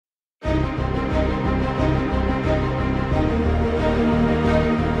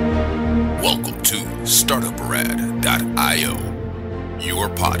Welcome to Startuprad.io, your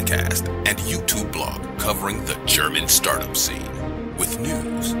podcast and YouTube blog covering the German startup scene with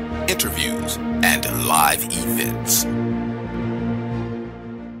news, interviews, and live events.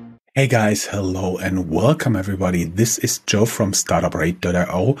 Hey guys, hello and welcome everybody. This is Joe from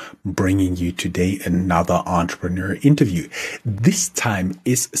Startuprad.io bringing you today another entrepreneur interview. This time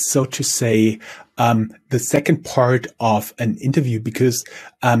is, so to say, the second part of an interview because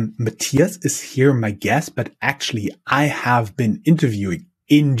Matthias is here, my guest, but actually I have been interviewing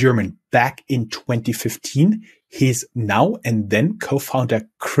in German back in 2015. He's now and then co-founder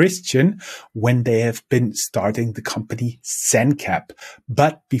Christian when they have been starting the company Sandcap.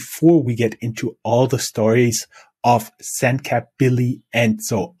 But before we get into all the stories of Sandcap, Billie, and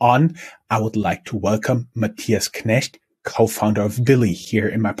so on, I would like to welcome Matthias Knecht, co-founder of Billie, here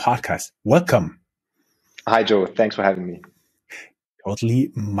in my podcast. Welcome. Hi, Joe. Thanks for having me.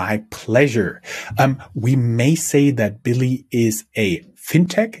 Totally my pleasure. We may say that Billie is a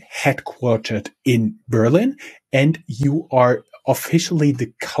fintech headquartered in Berlin, and you are officially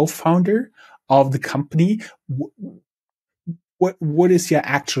the co-founder of the company. What is your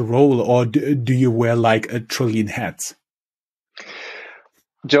actual role, or do you wear like a trillion hats?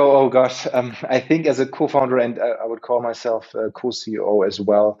 Joe, oh gosh, I think as a co-founder, and I would call myself a co-CEO as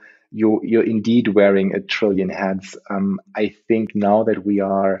well, you're indeed wearing a trillion hats. I think now that we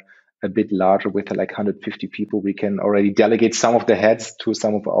are a bit larger with like 150 people, we can already delegate some of the heads to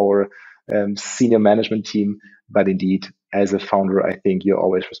some of our senior management team. But indeed, as a founder, I think you're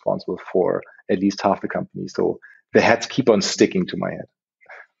always responsible for at least half the company. So the hats keep on sticking to my head.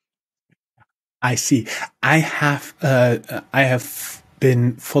 I see. I have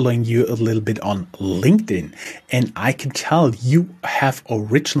been following you a little bit on LinkedIn, and I can tell you have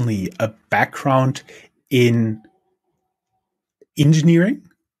originally a background in engineering,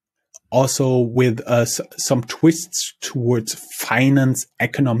 also with some twists towards finance,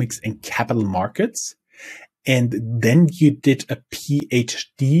 economics, and capital markets. And then you did a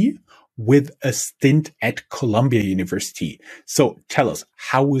PhD with a stint at Columbia University. So tell us,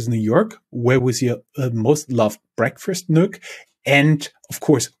 how was New York? Where was your most loved breakfast nook? And of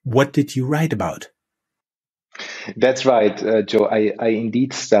course, what did you write about? That's right, Joe. I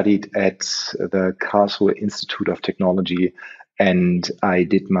indeed studied at the Karlsruhe Institute of Technology, and I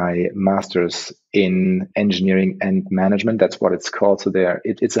did my master's in engineering and management. That's what it's called. So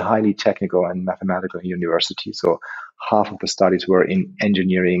it's a highly technical and mathematical university. So half of the studies were in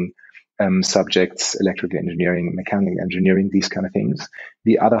engineering subjects, electrical engineering, mechanical engineering, these kind of things.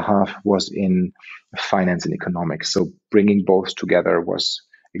 The other half was in finance and economics. So bringing both together was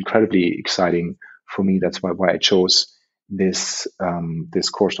incredibly exciting for me. That's why I chose this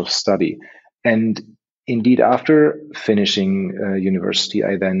course of study. And indeed, after finishing university,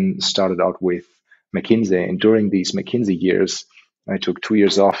 I then started out with McKinsey. And during these McKinsey years, I took 2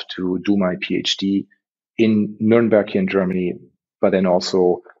 years off to do my PhD in Nuremberg here in Germany, but then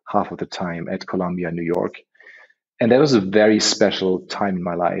also half of the time at Columbia, New York. And that was a very special time in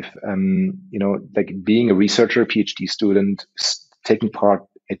my life. Like being a researcher, PhD student, taking part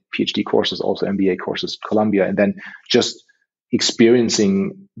at PhD courses, also MBA courses at Columbia, and then just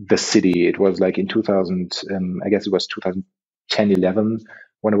experiencing the city. It was like in 2000, I guess it was 2010, 11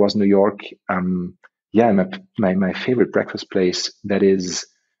 when I was in New York. My favorite breakfast place that is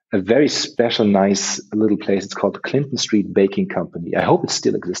a very special, nice little place. It's called Clinton Street Baking Company. I hope it's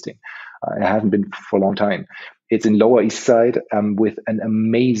still existing. I haven't been for a long time. It's in Lower East Side with an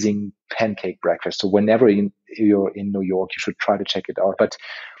amazing pancake breakfast. So whenever you're in New York, you should try to check it out. But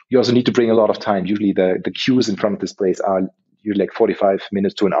you also need to bring a lot of time. Usually the queues in front of this place are usually like 45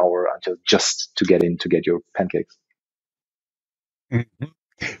 minutes to an hour until just to get in to get your pancakes. Mm-hmm.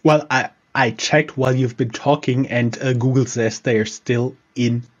 Well, I checked while you've been talking, and Google says they are still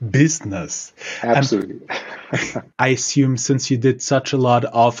in business. Absolutely. I assume since you did such a lot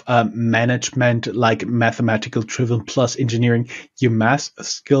of management, like mathematical driven plus engineering, your math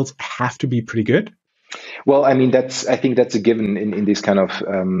skills have to be pretty good. Well, I mean, I think that's a given in this kind of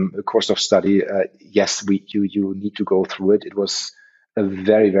course of study. Yes, you need to go through it. It was a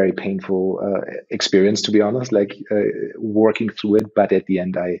very, very painful experience, to be honest, like working through it. But at the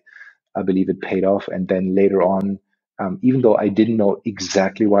end, I believe it paid off. And then later on, even though I didn't know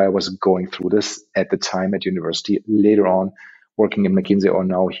exactly why I was going through this at the time at university, later on, working in McKinsey or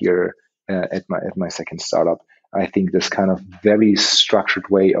now here at my second startup, I think this kind of very structured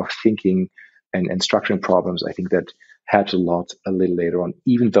way of thinking and structuring problems, I think that helps a lot a little later on,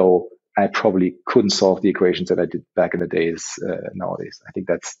 even though I probably couldn't solve the equations that I did back in the days nowadays. I think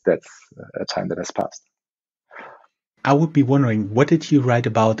that's a time that has passed. I would be wondering, what did you write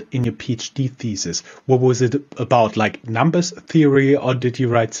about in your PhD thesis? What was it about, like numbers theory, or did you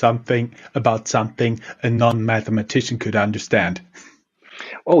write something about something a non-mathematician could understand?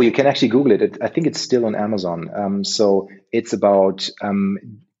 Oh, you can actually Google it. I think it's still on Amazon. So it's about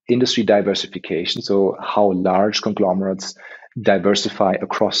industry diversification. So how large conglomerates diversify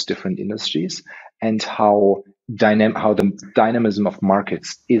across different industries, and how the dynamism of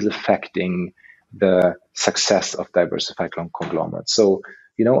markets is affecting the success of diversified conglomerates. So,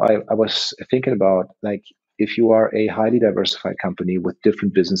 I was thinking about, like, if you are a highly diversified company with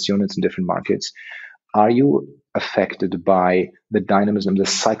different business units in different markets, are you affected by the dynamism, the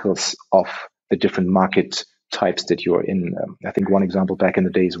cycles of the different market types that you're in? I think one example back in the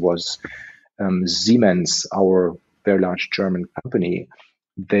days was Siemens, our very large German company.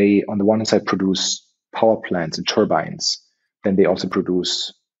 They, on the one hand side, produce power plants and turbines. Then they also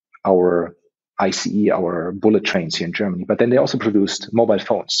produce our ICE, our bullet trains here in Germany. But then they also produced mobile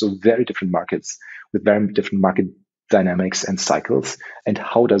phones. So very different markets with very different market dynamics and cycles. And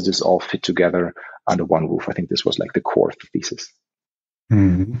how does this all fit together under one roof? I think this was like the core of the thesis.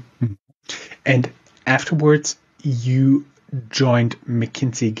 Mm-hmm. And afterwards, you joined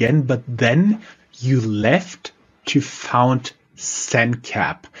McKinsey again, but then you left to found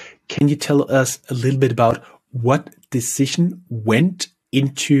SenCap. Can you tell us a little bit about what decision went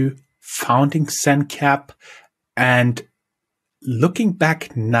into founding SenCap? And looking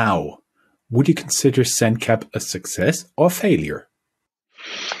back now, would you consider SenCap a success or failure?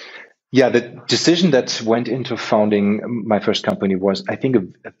 Yeah, the decision that went into founding my first company was, I think,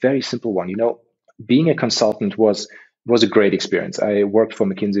 a very simple one. Being a consultant was a great experience. I worked for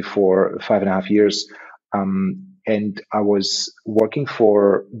McKinsey for 5.5 years, and I was working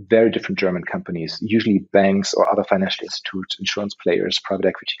for very different German companies, usually banks or other financial institutes, insurance players, private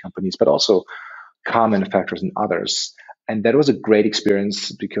equity companies, but also car manufacturers and others. And that was a great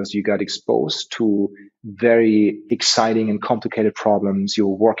experience because you got exposed to very exciting and complicated problems. You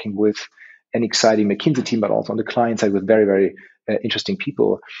were working with an exciting McKinsey team, but also on the client side with very, very interesting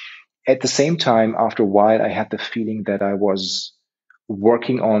people. At the same time, after a while, I had the feeling that I was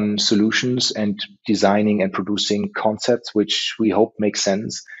working on solutions and designing and producing concepts which we hope make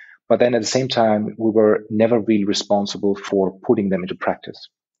sense. But then at the same time, we were never really responsible for putting them into practice,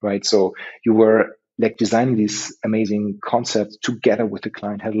 right? So you were like designing these amazing concepts together with the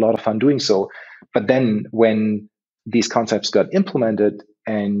client, had a lot of fun doing so. But then when these concepts got implemented,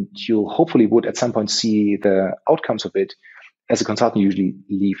 and you hopefully would at some point see the outcomes of it, as a consultant, you usually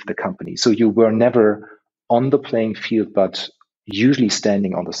leave the company. So you were never on the playing field, but usually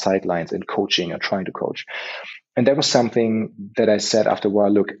standing on the sidelines and coaching or trying to coach. And that was something that I said after a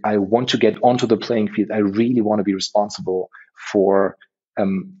while, look, I want to get onto the playing field. I really want to be responsible for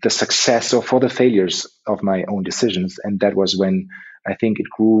the success or for the failures of my own decisions. And that was when I think it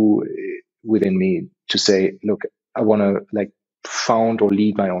grew within me to say, look, I want to like found or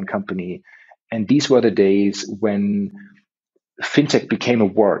lead my own company. And these were the days when fintech became a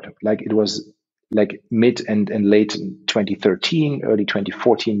word. Like it was like mid and late 2013, early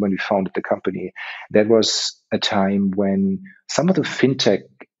 2014 when we founded the company. That was a time when some of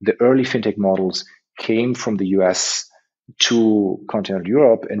the early fintech models came from the US to continental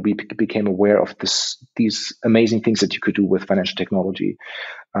Europe, and we became aware of these amazing things that you could do with financial technology.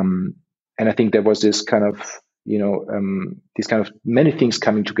 And I think there was this kind of, these kind of many things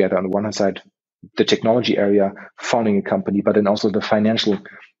coming together. On the one hand side, the technology area, founding a company, but then also the financial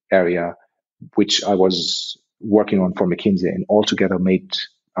area, which I was working on for McKinsey, and all together made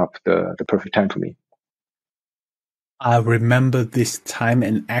up the perfect time for me. I remember this time,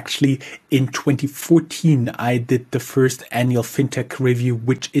 and actually in 2014, I did the first annual FinTech review,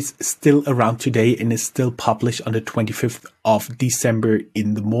 which is still around today and is still published on the 25th of December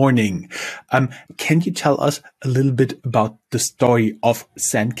in the morning. Can you tell us a little bit about the story of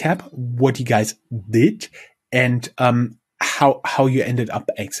SenCap, what you guys did, and how you ended up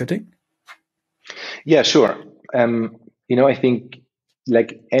exiting? Yeah, sure. I think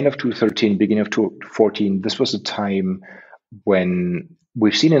like end of 2013, beginning of 2014, this was a time when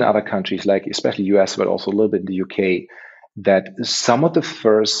we've seen in other countries, like especially US, but also a little bit in the UK, that some of the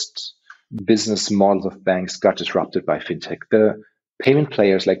first business models of banks got disrupted by fintech. The payment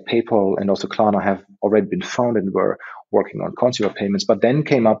players like PayPal and also Klana have already been founded and were working on consumer payments, but then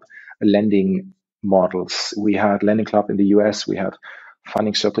came up lending models. We had Lending Club in the US, we had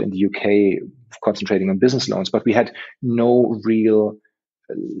Funding Circle in the UK concentrating on business loans, but we had no real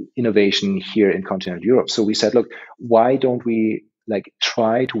innovation here in continental Europe. So we said, look, why don't we like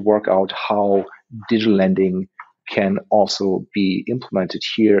try to work out how digital lending can also be implemented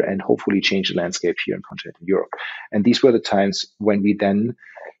here and hopefully change the landscape here in continental Europe. And these were the times when we then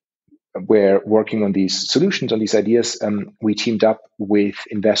were working on these solutions, on these ideas. We teamed up with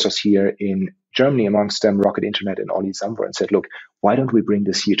investors here in Germany, amongst them Rocket Internet and Olli Samwer, and said, look, why don't we bring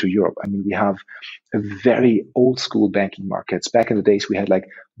this here to Europe? I mean, we have a very old school banking markets. Back in the days, we had like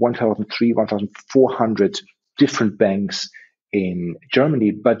 1,400 different banks in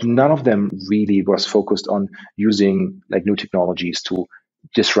Germany, but none of them really was focused on using like new technologies to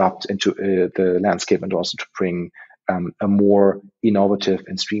disrupt into the landscape and also to bring a more innovative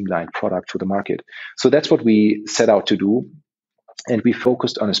and streamlined product to the market. So that's what we set out to do. And we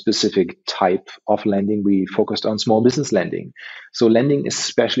focused on a specific type of lending. We focused on small business lending. So lending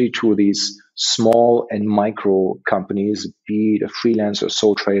especially to these small and micro companies, be it a freelancer,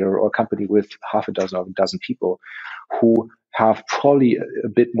 sole trader, or a company with half a dozen or a dozen people who have probably a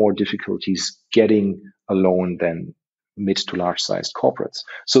bit more difficulties getting a loan than mid to large sized corporates.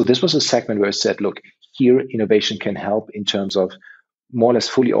 So this was a segment where I said, look, here innovation can help in terms of more or less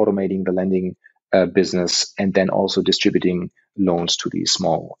fully automating the lending business and then also distributing loans to these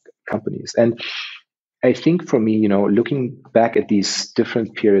small companies. And I think for me, looking back at these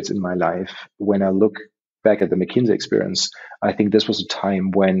different periods in my life, when I look back at the McKinsey experience, I think this was a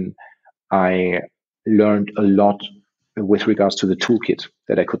time when I learned a lot with regards to the toolkit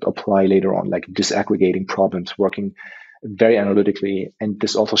that I could apply later on, like disaggregating problems, working very analytically. And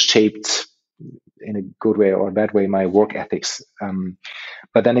this also shaped, in a good way or a bad way, my work ethics.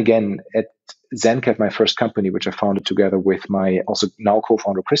 But then again, at ZenCap, my first company, which I founded together with my also now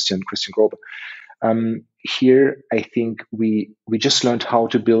co-founder, Christian Grobe, here, I think we just learned how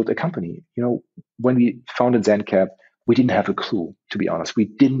to build a company. When we founded ZenCap, we didn't have a clue, to be honest. We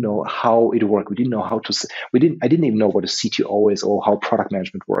didn't know how it worked. We didn't know how to. I didn't even know what a CTO is or how product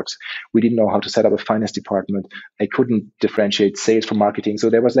management works. We didn't know how to set up a finance department. I couldn't differentiate sales from marketing. So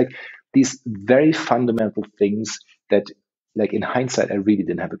there was like these very fundamental things that, like in hindsight, I really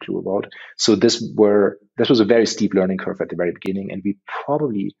didn't have a clue about. So this was a very steep learning curve at the very beginning, and we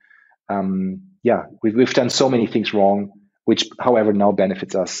probably, we've done so many things wrong, which, however, now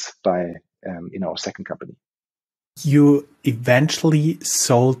benefits us by in our second company. You eventually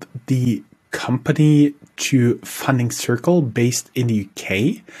sold the company to Funding Circle based in the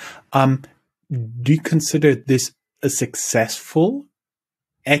UK. Do you consider this a successful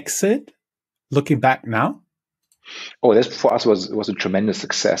exit looking back now? Oh, this for us was a tremendous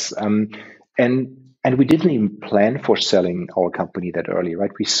success. And we didn't even plan for selling our company that early,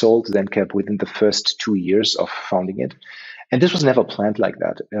 right? We sold ZenCap within the first 2 years of founding it. And this was never planned like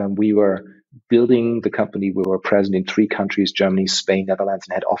that. We were building the company. We were present in 3 countries, Germany, Spain, Netherlands,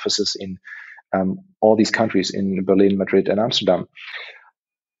 and had offices in all these countries in Berlin, Madrid, and Amsterdam.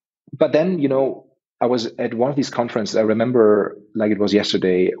 But then, I was at one of these conferences. I remember like it was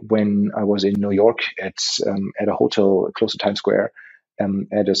yesterday when I was in New York at a hotel close to Times Square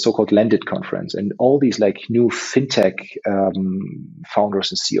at a so-called Lendit conference. And all these like new fintech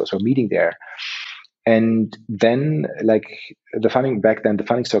founders and CEOs were meeting there. And then like the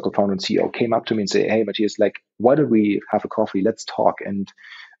Funding Circle founder and CEO came up to me and said, hey, Matthias, like, why don't we have a coffee? Let's talk. And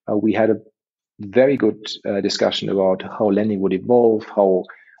we had a very good discussion about how lending would evolve, how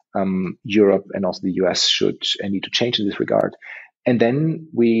Europe and also the US should and need to change in this regard. And then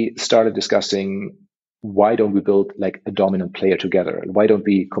we started discussing, why don't we build like a dominant player together? Why don't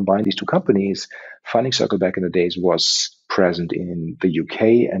we combine these 2 companies? Funding Circle back in the days was present in the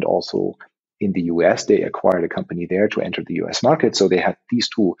UK and also in the US. They acquired a company there to enter the US market. So they had these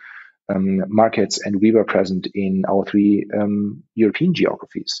 2 markets, and we were present in our 3 European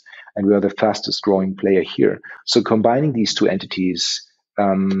geographies. And we are the fastest growing player here. So combining these 2 entities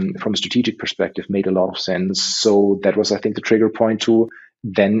from a strategic perspective made a lot of sense. So that was, I think, the trigger point to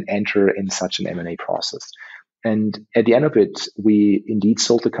then enter in such an M&A process. And at the end of it, we indeed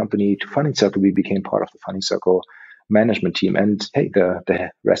sold the company to Funding Circle. We became part of the Funding Circle management team. And hey, the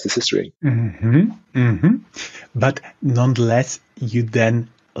rest is history. Mm-hmm, mm-hmm. But nonetheless, you then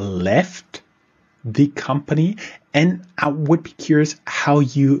left the company. And I would be curious how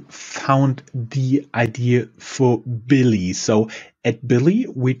you found the idea for Billie. So at Billie,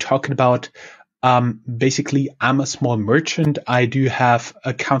 we're talking about basically, I'm a small merchant. I do have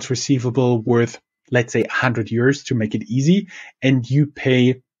accounts receivable worth, let's say, 100 euros to make it easy. And you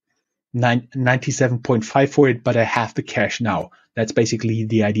pay 97.5 for it, but I have the cash now. That's basically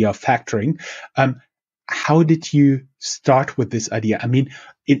the idea of factoring. How did you start with this idea? I mean,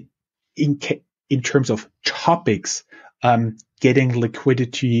 in terms of topics, getting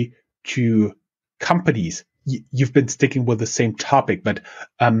liquidity to companies, you've been sticking with the same topic, but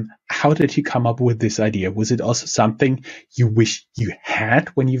how did you come up with this idea? Was it also something you wish you had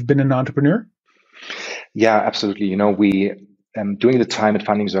when you've been an entrepreneur? Yeah, absolutely. We during the time at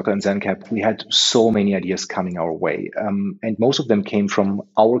Funding Circle and ZenCap, we had so many ideas coming our way, and most of them came from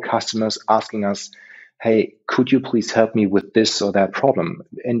our customers asking us, "Hey, could you please help me with this or that problem?"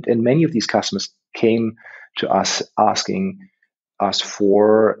 And many of these customers came to us asking us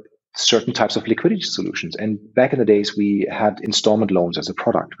for certain types of liquidity solutions. And back in the days, we had installment loans as a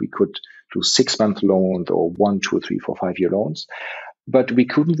product. We could do 6-month loans or 1, 2, 3, 4, 5-year loans. But we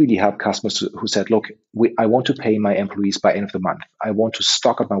couldn't really help customers who said, look, I want to pay my employees by end of the month. I want to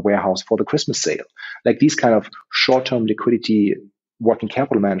stock up my warehouse for the Christmas sale. Like these kind of short-term liquidity, working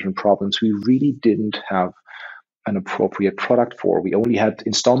capital management problems, we really didn't have an appropriate product for. We only had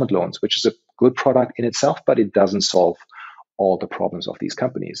installment loans, which is a good product in itself, but it doesn't solve all the problems of these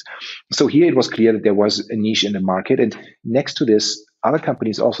companies. So here it was clear that there was a niche in the market. And next to this, other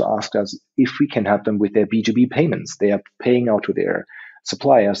companies also asked us if we can help them with their B2B payments. They are paying out to their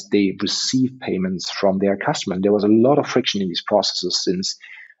suppliers. They receive payments from their customers. There was a lot of friction in these processes since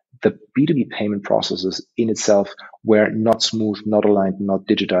the B2B payment processes in itself were not smooth, not aligned, not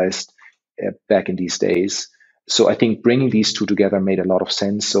digitized back in these days. So I think bringing these two together made a lot of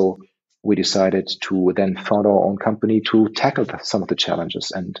sense. So we decided to then found our own company to tackle some of the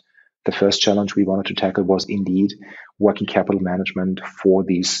challenges. And the first challenge we wanted to tackle was indeed working capital management for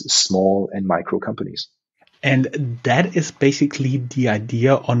these small and micro companies. And that is basically the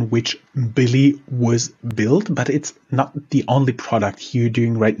idea on which Billie was built, but it's not the only product you're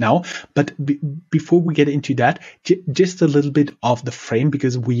doing right now. But before we get into that, just a little bit of the frame,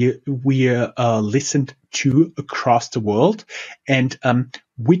 because we listened to across the world, and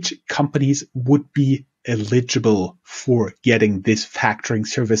which companies would be eligible for getting this factoring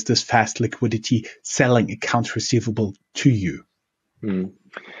service, this fast liquidity, selling accounts receivable to you?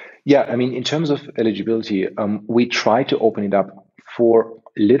 Yeah, I mean, in terms of eligibility, we try to open it up for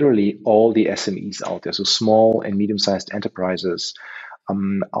literally all the SMEs out there, so small and medium-sized enterprises.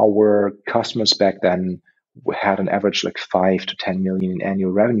 Our customers back then had an average like 5 to 10 million in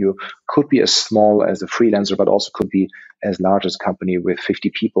annual revenue. Could be as small as a freelancer, but also could be as large as a company with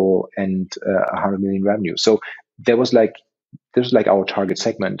 50 people and 100 million revenue. So this was like our target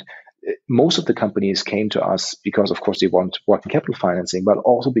segment. Most of the companies came to us because, of course, they want working capital financing, but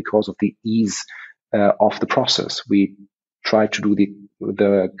also because of the ease of the process. We tried to do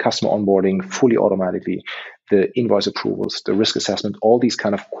the customer onboarding fully automatically, the invoice approvals, the risk assessment, all these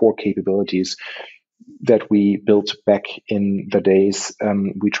kind of core capabilities that we built back in the days.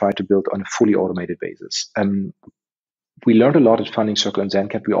 We tried to build on a fully automated basis. We learned a lot at Funding Circle and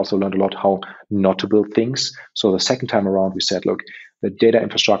ZenCap. We also learned a lot how not to build things. So the second time around, we said, look, the data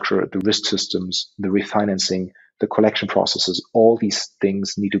infrastructure, the risk systems, the refinancing, the collection processes, all these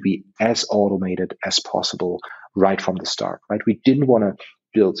things need to be as automated as possible right from the start, right? We didn't want to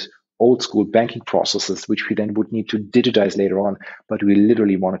build old school banking processes, which we then would need to digitize later on, but we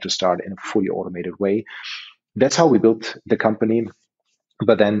literally wanted to start in a fully automated way. That's how we built the company.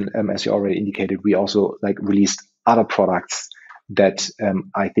 But then, as you already indicated, we also released other products that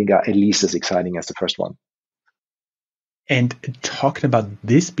I think are at least as exciting as the first one. And talking about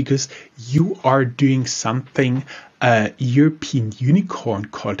this, because you are doing something European unicorn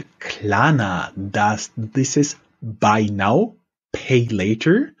called Klana does. This is buy now, pay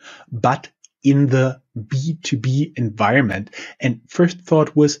later, but in the B2B environment. And first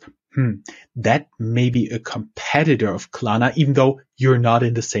thought was, that may be a competitor of Klana, even though you're not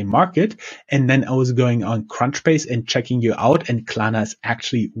in the same market. And then I was going on Crunchbase and checking you out, and Klana is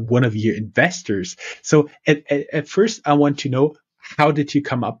actually one of your investors. So at first, I want to know, how did you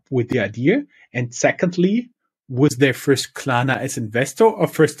come up with the idea? And secondly, was there first Klana as investor or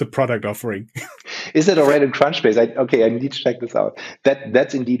first the product offering? Is that already in Crunchbase? I need to check this out.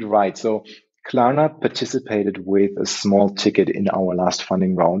 That's indeed right. So Klana participated with a small ticket in our last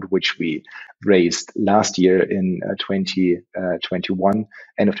funding round, which we raised last year in 2021,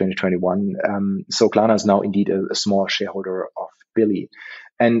 end of 2021. So Klana is now indeed a small shareholder of Billie.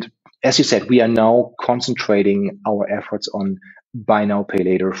 And as you said, we are now concentrating our efforts on buy now, pay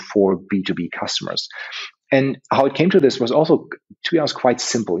later for B2B customers. And how it came to this was also, to be honest, quite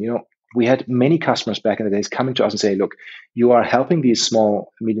simple. We had many customers back in the days coming to us and say, look, you are helping these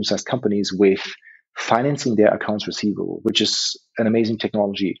small, medium-sized companies with financing their accounts receivable, which is an amazing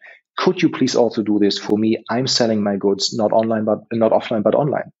technology. Could you please also do this for me? I'm selling my goods not offline, but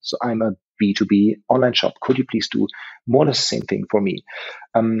online. So I'm a B2B online shop. Could you please do more or less the same thing for me?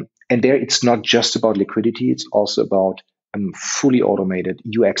 And there, it's not just about liquidity. It's also about fully automated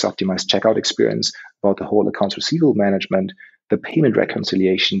UX optimized checkout experience about the whole accounts receivable management, the payment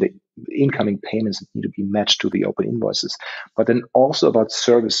reconciliation, the incoming payments that need to be matched to the open invoices, but then also about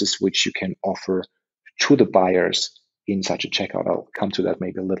services which you can offer to the buyers in such a checkout. I'll come to that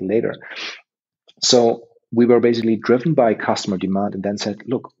maybe a little later. So we were basically driven by customer demand and then said,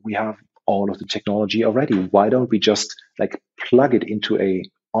 look, we have all of the technology already. Why don't we just like plug it into a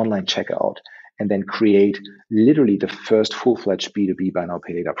online checkout and then create literally the first full-fledged B2B buy now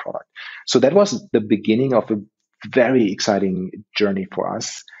pay later product? So that was the beginning of a very exciting journey for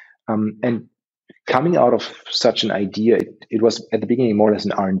us. And coming out of such an idea, it was at the beginning more or less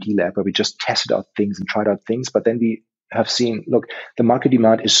an R&D lab where we just tested out things and tried out things. But then we have seen, look, the market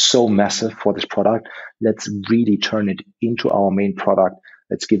demand is so massive for this product. Let's really turn it into our main product.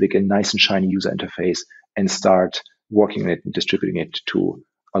 Let's give it a nice and shiny user interface and start working on it and distributing it to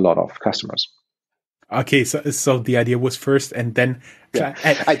a lot of customers. Okay, so the idea was first, and then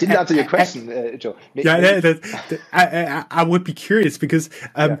I didn't answer your question, Joe. I would be curious because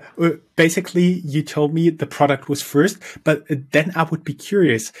basically you told me the product was first, but then I would be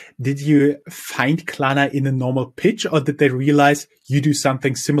curious: did you find Klana in a normal pitch, or did they realize you do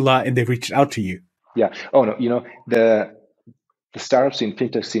something similar and they reached out to you? Yeah. Oh no, the startup scene,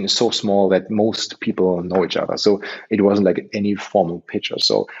 fintech scene is so small that most people know each other. So it wasn't like any formal pitch or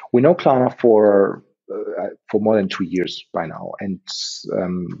so. We know Klana for more than 2 years by now. And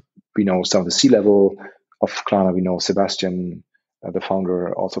we know some of the C-level of Klana. We know Sebastian, the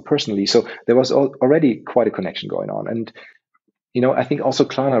founder, also personally. So there was already quite a connection going on. And, I think also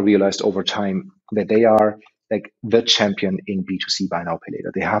Klana realized over time that they are like the champion in B2C buy now pay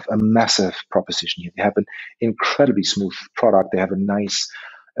later. They have a massive proposition here. They have an incredibly smooth product. They have a nice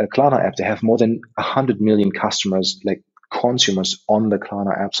Klana app. They have more than 100 million customers, like consumers on the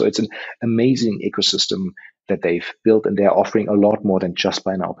Klana app. So it's an amazing ecosystem that they've built, and they're offering a lot more than just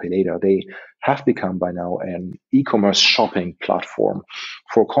buy now pay later. They have become by now an e-commerce shopping platform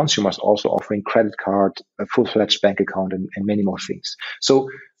for consumers, also offering credit card, a full-fledged bank account, and many more things. So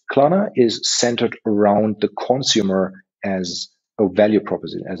Klana is centered around the consumer as a value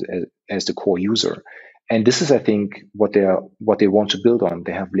proposition, as the core user. And this is, I think, what they want to build on.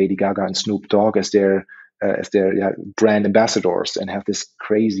 They have Lady Gaga and Snoop Dogg as their brand ambassadors and have this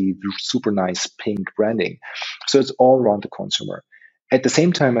crazy, super nice pink branding. So it's all around the consumer. At the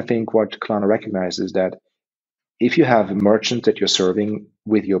same time, I think what Klana recognizes is that if you have a merchant that you're serving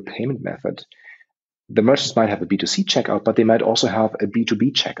with your payment method, the merchants might have a B2C checkout, but they might also have a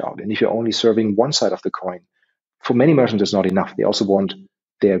B2B checkout. And if you're only serving one side of the coin, for many merchants, it's not enough. They also want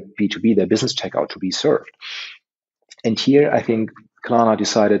their B2B, their business checkout, to be served. And here, I think Klana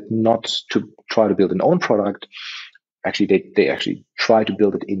decided not to try to build an own product. Actually, they actually tried to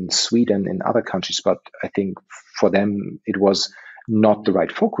build it in Sweden and other countries, but I think for them, it was not the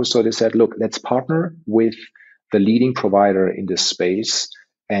right focus. So they said, look, let's partner with the leading provider in this space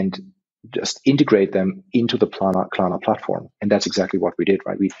and just integrate them into the Klana platform. And that's exactly what we did,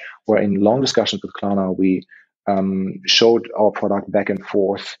 right? We were in long discussions with Klana. We showed our product back and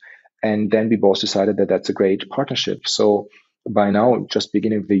forth. And then we both decided that that's a great partnership. So by now, just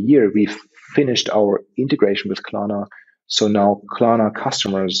beginning of the year, we've finished our integration with Klana. So now Klana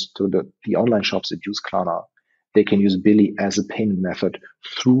customers, to the online shops that use Klana, they can use Billie as a payment method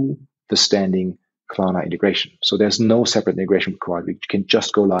through the standing Klana integration. So there's no separate integration required. We can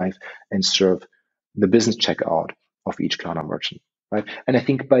just go live and serve the business checkout of each Klana merchant, right? And I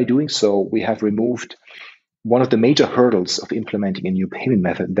think by doing so, we have removed one of the major hurdles of implementing a new payment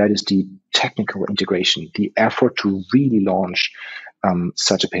method. That is the technical integration, the effort to really launch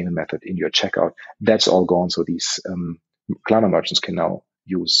such a payment method in your checkout. That's all gone. So these Klana merchants can now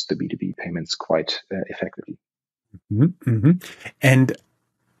use the B2B payments quite effectively. Mm-hmm, mm-hmm. And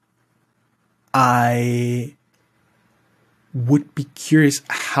I would be curious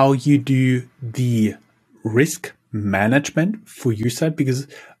how you do the risk management for your side, because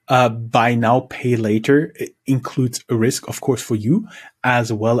buy now, pay later includes a risk, of course, for you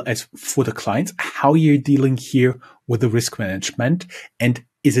as well as for the clients. How you're dealing here with the risk management, and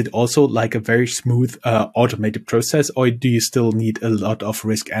is it also like a very smooth automated process, or do you still need a lot of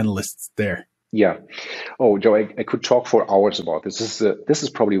risk analysts there? Yeah. Oh, Joe, I could talk for hours about this. This is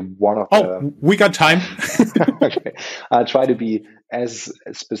probably one of we got time. Okay. I'll try to be as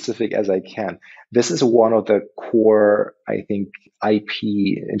specific as I can. This is one of the core, I think, IP,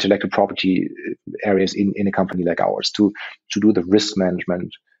 intellectual property areas in a company like ours to do the risk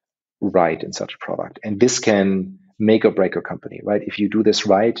management right in such a product. And this can make or break a company, right? If you do this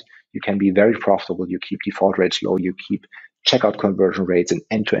right, you can be very profitable. You keep default rates low. You keep checkout conversion rates and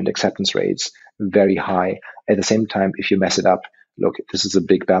end-to-end acceptance rates very high. At the same time, if you mess it up, look, this is a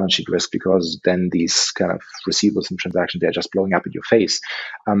big balance sheet risk, because then these kind of receivables and transactions, they're just blowing up in your face,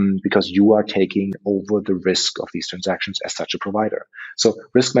 because you are taking over the risk of these transactions as such a provider. So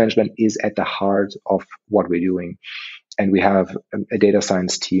risk management is at the heart of what we're doing. And we have a data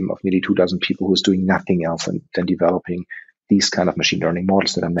science team of nearly 2,000 people who's doing nothing else than developing these kind of machine learning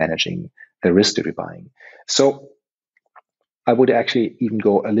models that are managing the risk that we're buying. So I would actually even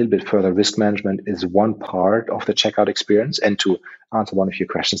go a little bit further. Risk management is one part of the checkout experience. And to answer one of your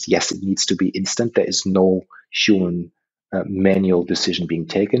questions, yes, it needs to be instant. There is no human manual decision being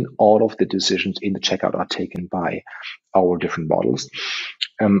taken. All of the decisions in the checkout are taken by our different models.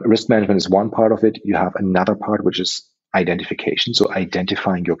 Risk management is one part of it. You have another part, which is identification. So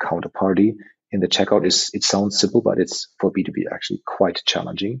identifying your counterparty in the checkout it sounds simple, but it's for B2B actually quite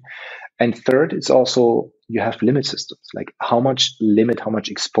challenging. And third, it's also, you have limit systems, like how much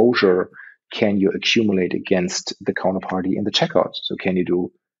exposure can you accumulate against the counterparty in the checkout? So can you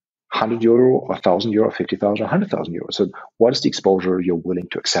do 100 euro or 1,000 euro, 50,000, 100,000 euros? So what is the exposure you're willing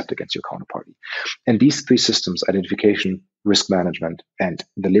to accept against your counterparty? And these three systems, identification, risk management, and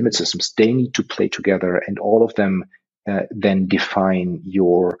the limit systems, they need to play together, and all of them then define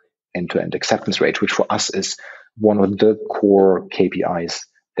your end-to-end acceptance rate, which for us is one of the core KPIs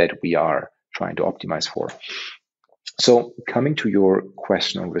that we are trying to optimize for. So coming to your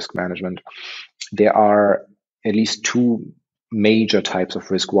question on risk management, there are at least two major types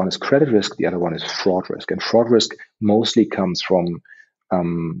of risk. One is credit risk, the other one is fraud risk. And fraud risk mostly comes from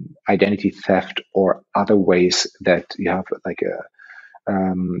identity theft or other ways that you have like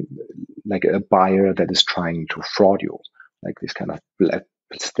a buyer that is trying to fraud you, like this kind of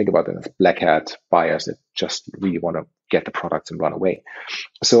let's think about them as black hat buyers that just really want to get the products and run away.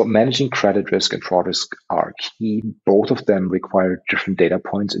 So managing credit risk and fraud risk are key. Both of them require different data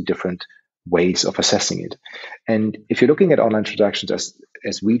points and different ways of assessing it. And if you're looking at online transactions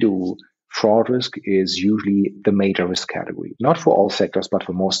as we do, fraud risk is usually the major risk category, not for all sectors, but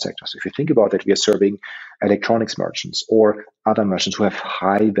for most sectors. If you think about it, we are serving electronics merchants or other merchants who have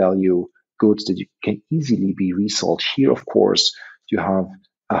high value goods that you can easily be resold. Here, of course, you have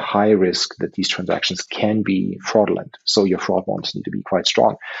a high risk that these transactions can be fraudulent. So your fraud models need to be quite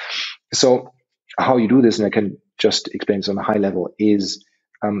strong. So how you do this, and I can just explain this on a high level, is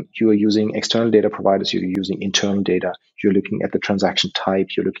you are using external data providers, you're using internal data, you're looking at the transaction type,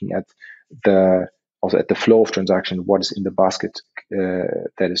 you're looking at also at the flow of transaction, what is in the basket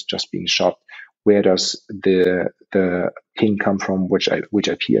that is just being shopped, where does the ping come from, which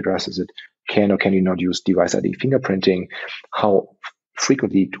IP address is it, can or can you not use device ID fingerprinting, how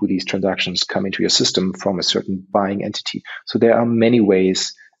frequently do these transactions come into your system from a certain buying entity. So there are many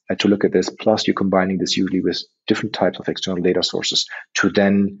ways to look at this, plus you're combining this usually with different types of external data sources to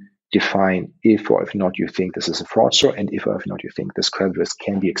then define if or if not you think this is a fraudster, and if or if not you think this credit risk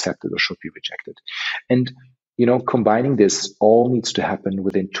can be accepted or should be rejected. And combining this all needs to happen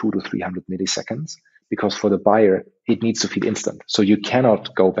within 200 to 300 milliseconds, because for the buyer, it needs to feel instant. So you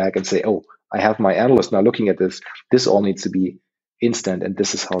cannot go back and say, oh, I have my analyst now looking at this. This all needs to be instant, and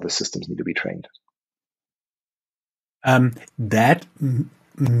this is how the systems need to be trained. That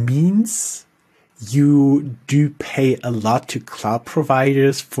means you do pay a lot to cloud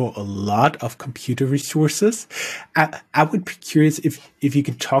providers for a lot of computer resources. I would be curious if you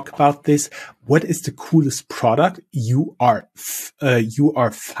could talk about this. What is the coolest product you are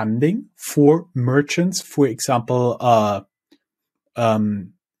funding for merchants? For example,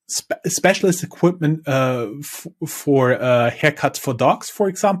 specialist equipment for haircuts for dogs, for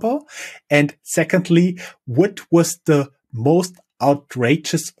example. And secondly, what was the most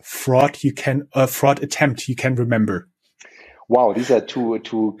outrageous fraud attempt you can remember? Wow, these are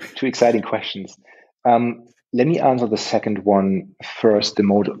two exciting questions. Let me answer the second one first. The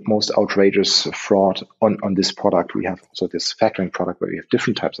most outrageous fraud on this product we have, so this factoring product where we have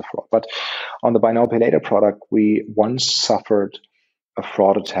different types of fraud. But on the buy now pay later product, we once suffered a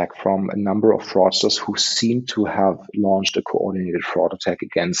fraud attack from a number of fraudsters who seem to have launched a coordinated fraud attack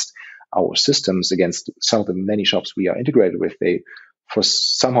against our systems, against some of the many shops we are integrated with.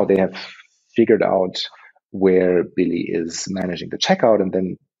 Somehow they have figured out where Billie is managing the checkout, and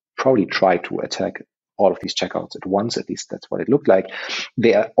then probably try to attack all of these checkouts at once. At least that's what it looked like.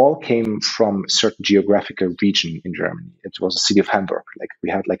 They all came from a certain geographical region in Germany. It was the city of Hamburg. Like we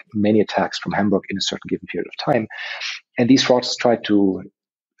had like many attacks from Hamburg in a certain given period of time. And these fraudsters tried to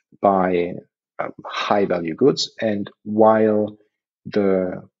buy high value goods. And while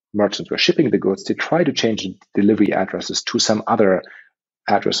the merchants were shipping the goods, they tried to change the delivery addresses to some other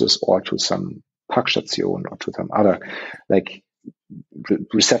addresses, or to some Packstation, or to some other like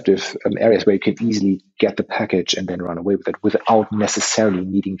receptive areas where you can easily get the package and then run away with it without necessarily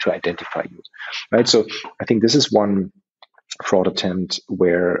needing to identify you, right? So I think this is one fraud attempt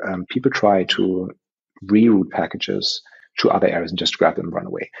where people try to reroute packages to other areas and just grab them and run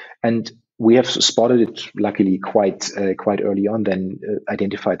away. And we have spotted it, luckily, quite early on, then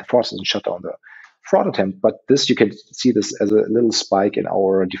identified the fraudsters and shut down the fraud attempt. But this, you can see this as a little spike in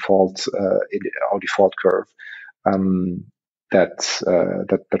our default curve. That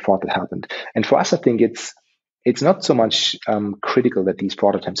fraud that happened. And for us, I think it's not so much critical that these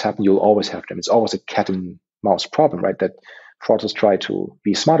fraud attempts happen. You'll always have them. It's always a cat and mouse problem, right? That fraudsters try to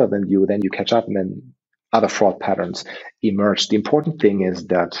be smarter than you, then you catch up, and then other fraud patterns emerge. The important thing is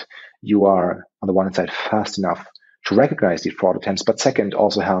that you are, on the one hand side, fast enough to recognize these fraud attempts, but second,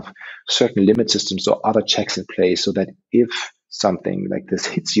 also have certain limit systems or other checks in place so that if something like this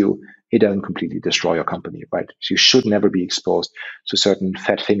hits you, it doesn't completely destroy your company, right? So you should never be exposed to certain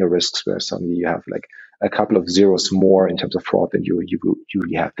fat finger risks where suddenly you have like a couple of zeros more in terms of fraud than you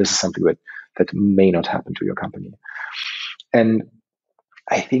usually have. This is something that may not happen to your company. And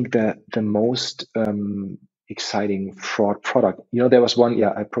I think that the most exciting fraud product, there was one,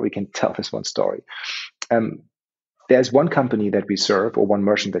 I probably can tell this one story. There's one company that we serve, or one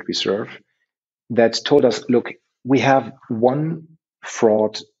merchant that we serve, that told us, look, we have one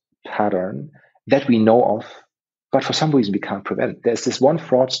fraud pattern that we know of, but for some reason we can't prevent it. There's this one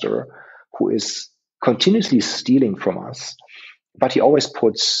fraudster who is continuously stealing from us, but he always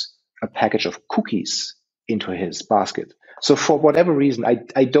puts a package of cookies into his basket. So for whatever reason,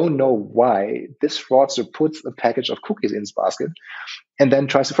 I don't know why this fraudster puts a package of cookies in his basket and then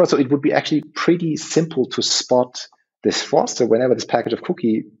tries to fraud. So it would be actually pretty simple to spot this fraudster. Whenever this package of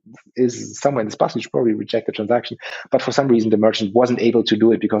cookie is somewhere in this basket, you should probably reject the transaction. But for some reason, the merchant wasn't able to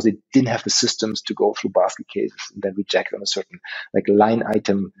do it because it didn't have the systems to go through basket cases and then reject on a certain like line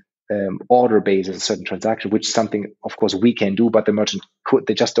item order basis, a certain transaction, which is something, of course, we can do, but the merchant could.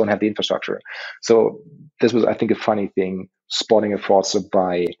 They just don't have the infrastructure. So this was, I think, a funny thing, spotting a fraudster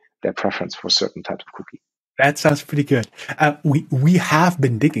by their preference for certain types of cookie. That sounds pretty good. We have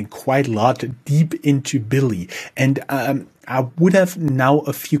been digging quite a lot deep into Billie, and I would have now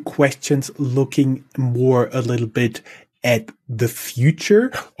a few questions looking more a little bit at the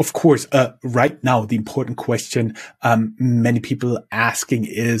future. Of course, right now, the important question many people asking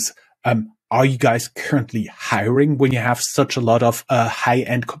is, are you guys currently hiring when you have such a lot of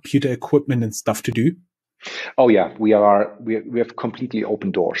high-end computer equipment and stuff to do? Oh yeah, we have completely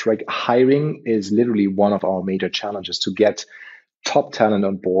open doors, right? Hiring is literally one of our major challenges to get top talent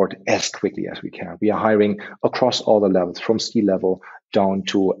on board as quickly as we can. We are hiring across all the levels, from C-level down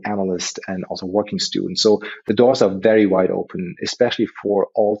to analyst and also working students. So the doors are very wide open, especially for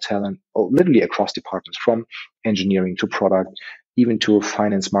all talent, literally across departments, from engineering to product, even to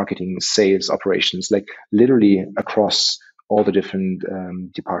finance, marketing, sales, operations, like literally across all the different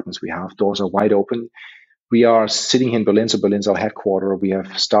departments we have. Doors are wide open. We are sitting here in Berlin, so Berlin's our headquarters. We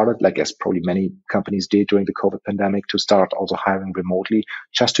have started, like as probably many companies did during the COVID pandemic, to start also hiring remotely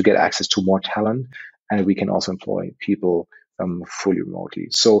just to get access to more talent. And we can also employ people fully remotely.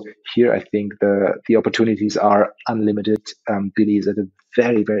 So here, I think the opportunities are unlimited. Billie is at a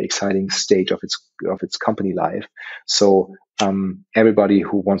very, very exciting stage of its company life. So everybody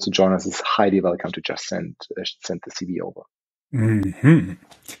who wants to join us is highly welcome to just send the CV over. Mm-hmm.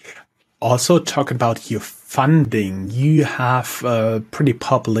 Also, talking about your funding, you have pretty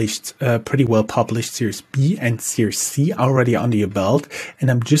well published Series B and Series C already under your belt.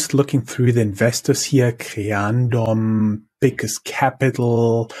 And I'm just looking through the investors here: Creandum, Biggest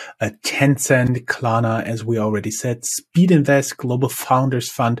Capital, Tencent, Klana, as we already said, Speed Invest, Global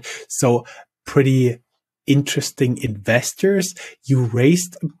Founders Fund. So pretty interesting investors. You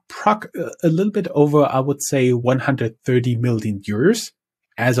raised a little bit over, I would say, 130 million euros.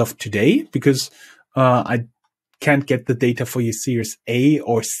 As of today, because I can't get the data for your Series A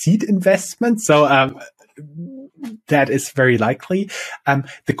or seed investment. So that is very likely.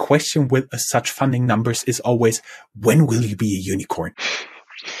 The question with such funding numbers is always, when will you be a unicorn?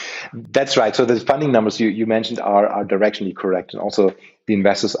 That's right. So the funding numbers you mentioned are directionally correct. And also the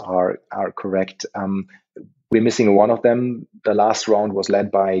investors are correct. We're missing one of them. The last round was led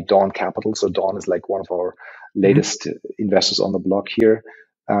by Dawn Capital. So Dawn is like one of our latest investors on the block here.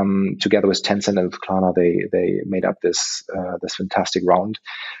 Together with Tencent and with Klana, they made up this fantastic round.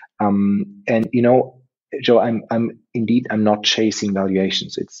 And Joe, I'm not chasing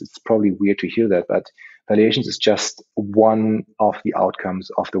valuations. It's probably weird to hear that, but valuations is just one of the outcomes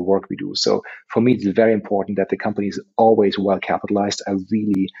of the work we do. So for me, it's very important that the company is always well capitalized. I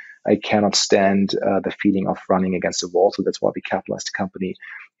really I cannot stand the feeling of running against the wall. So that's why we capitalized the company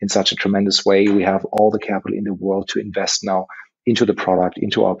in such a tremendous way. We have all the capital in the world to invest now into the product,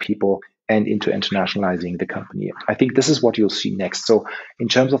 into our people, and into internationalizing the company. I think this is what you'll see next. So in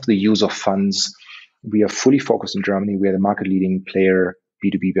terms of the use of funds, we are fully focused in Germany. We are the market leading player,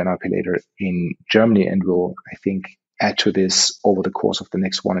 B2B BNPL in Germany, and will, I think, add to this over the course of the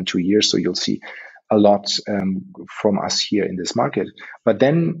next 1 and 2 years. So you'll see a lot from us here in this market. But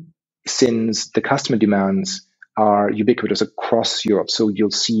then, since the customer demands are ubiquitous across Europe, so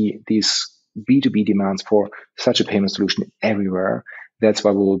you'll see these B2B demands for such a payment solution everywhere. That's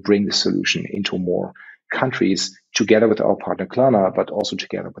why we will bring the solution into more countries together with our partner Klana, but also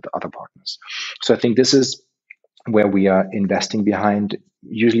together with other partners. So I think this is where we are investing behind.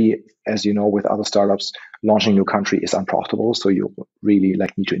 Usually, as you know, with other startups, launching a new country is unprofitable. So you really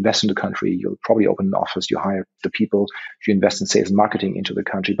need to invest in the country. You'll probably open an office, you hire the people, you invest in sales and marketing into the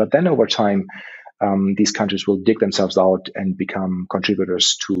country. But then over time, these countries will dig themselves out and become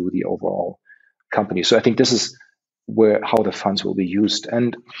contributors to the overall company. So I think this is how the funds will be used.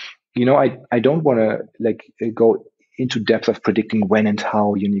 And I don't want to go into depth of predicting when and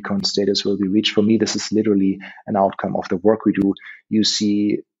how unicorn status will be reached. For me, this is literally an outcome of the work we do. You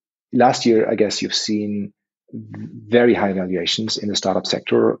see, last year, I guess you've seen very high valuations in the startup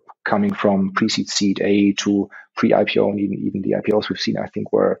sector, coming from pre-seed, seed A to pre-IPO, and even the IPOs we've seen, I think,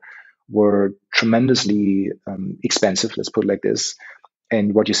 were tremendously expensive. Let's put it like this.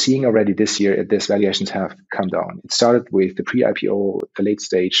 And what you're seeing already this year, these valuations have come down. It started with the pre-IPO, the late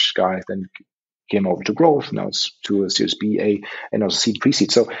stage guys, then came over to growth. Now it's to a Series B, A, and also seed, pre-seed.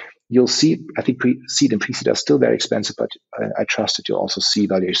 So you'll see, I think seed and pre-seed are still very expensive, but I trust that you'll also see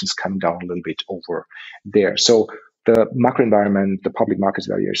valuations coming down a little bit over there. So the macro environment, the public markets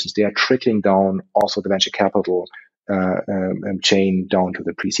valuations, they are trickling down also the venture capital chain down to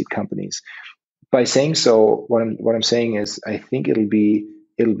the pre-seed companies. By saying so, what I'm saying is, I think it'll be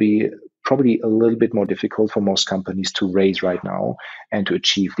probably a little bit more difficult for most companies to raise right now and to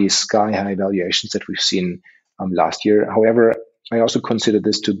achieve these sky-high valuations that we've seen last year. However, I also consider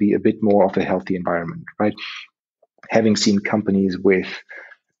this to be a bit more of a healthy environment, right? Having seen companies with,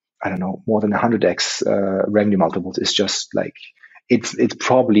 I don't know, more than 100x revenue multiples is just it's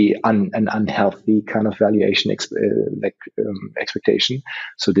probably an unhealthy kind of valuation expectation.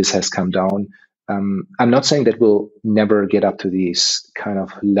 So this has come down. I'm not saying that we'll never get up to these kind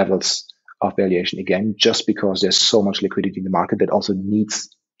of levels of valuation again, just because there's so much liquidity in the market that also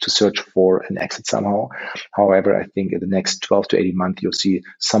needs to search for an exit somehow. However, I think in the next 12 to 18 months, you'll see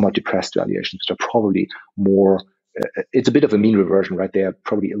somewhat depressed valuations, which are probably more, it's a bit of a mean reversion, right? They are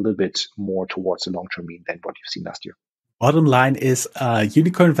probably a little bit more towards the long-term mean than what you've seen last year. Bottom line is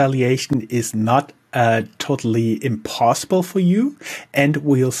unicorn valuation is not totally impossible for you, and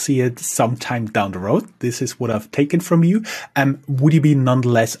we'll see it sometime down the road. This is what I've taken from you. Would you be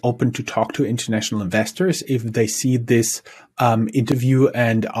nonetheless open to talk to international investors if they see this interview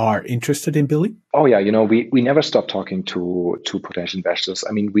and are interested in Billie? Oh yeah, we never stop talking to potential investors.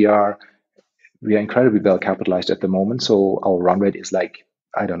 I mean, we are incredibly well capitalized at the moment, so our run rate is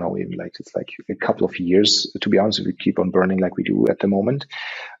I don't know, even it's a couple of years, to be honest, if we keep on burning like we do at the moment.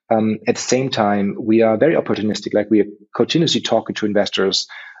 At the same time, we are very opportunistic. We are continuously talking to investors.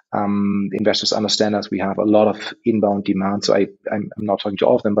 Investors understand us. We have a lot of inbound demand. So I'm not talking to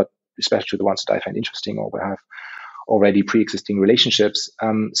all of them, but especially to the ones that I find interesting or we have already pre-existing relationships.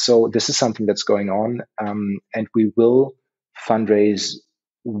 So this is something that's going on. And we will fundraise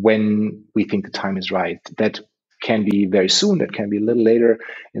when we think the time is right. That can be very soon, that can be a little later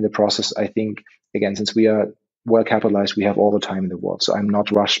in the process. I think, again, since we are well capitalized, we have all the time in the world. So I'm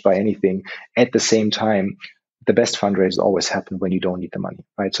not rushed by anything. At the same time, the best fundraisers always happen when you don't need the money,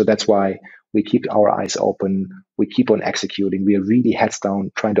 right? So that's why we keep our eyes open. We keep on executing. We are really heads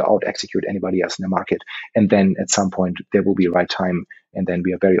down trying to out-execute anybody else in the market. And then at some point, there will be a right time. And then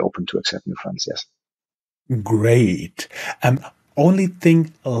we are very open to accept new funds, yes. Great. Only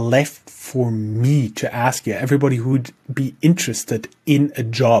thing left for me to ask you, everybody who would be interested in a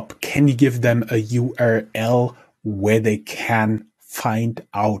job, can you give them a URL where they can find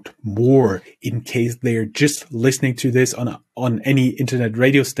out more in case they're just listening to this on any internet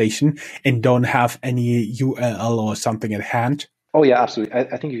radio station and don't have any URL or something at hand? Oh yeah, absolutely.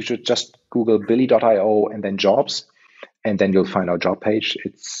 I think you should just Google Billie.io and then jobs, and then you'll find our job page.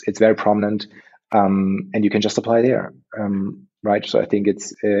 It's very prominent, and you can just apply there. Right. So I think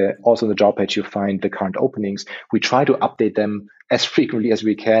it's also on the job page, you find the current openings. We try to update them as frequently as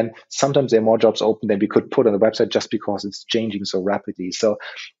we can. Sometimes there are more jobs open than we could put on the website just because it's changing so rapidly. So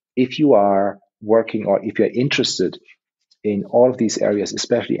if you are working or if you're interested in all of these areas,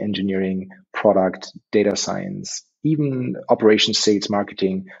 especially engineering, product, data science, even operations, sales,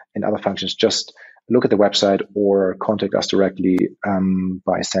 marketing, and other functions, just look at the website or contact us directly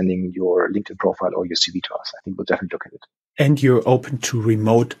by sending your LinkedIn profile or your CV to us. I think we'll definitely look at it. And you're open to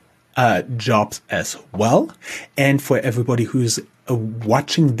remote jobs as well. And for everybody who's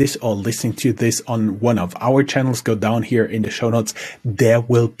watching this or listening to this on one of our channels, go down here in the show notes. There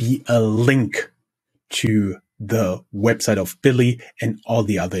will be a link to the website of Billie and all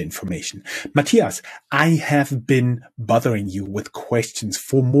the other information. Matthias, I have been bothering you with questions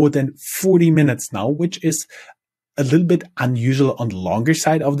for more than 40 minutes now, which is a little bit unusual on the longer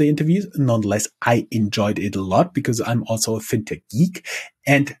side of the interviews. Nonetheless, I enjoyed it a lot because I'm also a fintech geek.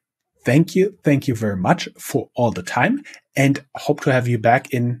 And thank you very much for all the time, and hope to have you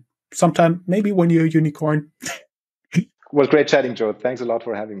back in sometime, maybe when you're a unicorn. It was great chatting, Joe. Thanks a lot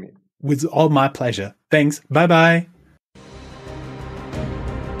for having me. With all my pleasure. Thanks. Bye-bye.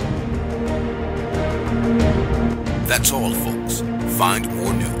 That's all, folks. Find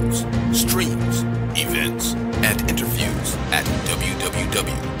more news, streams, events, and interviews at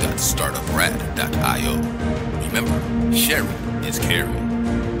www.startuprad.io. Remember, sharing is caring.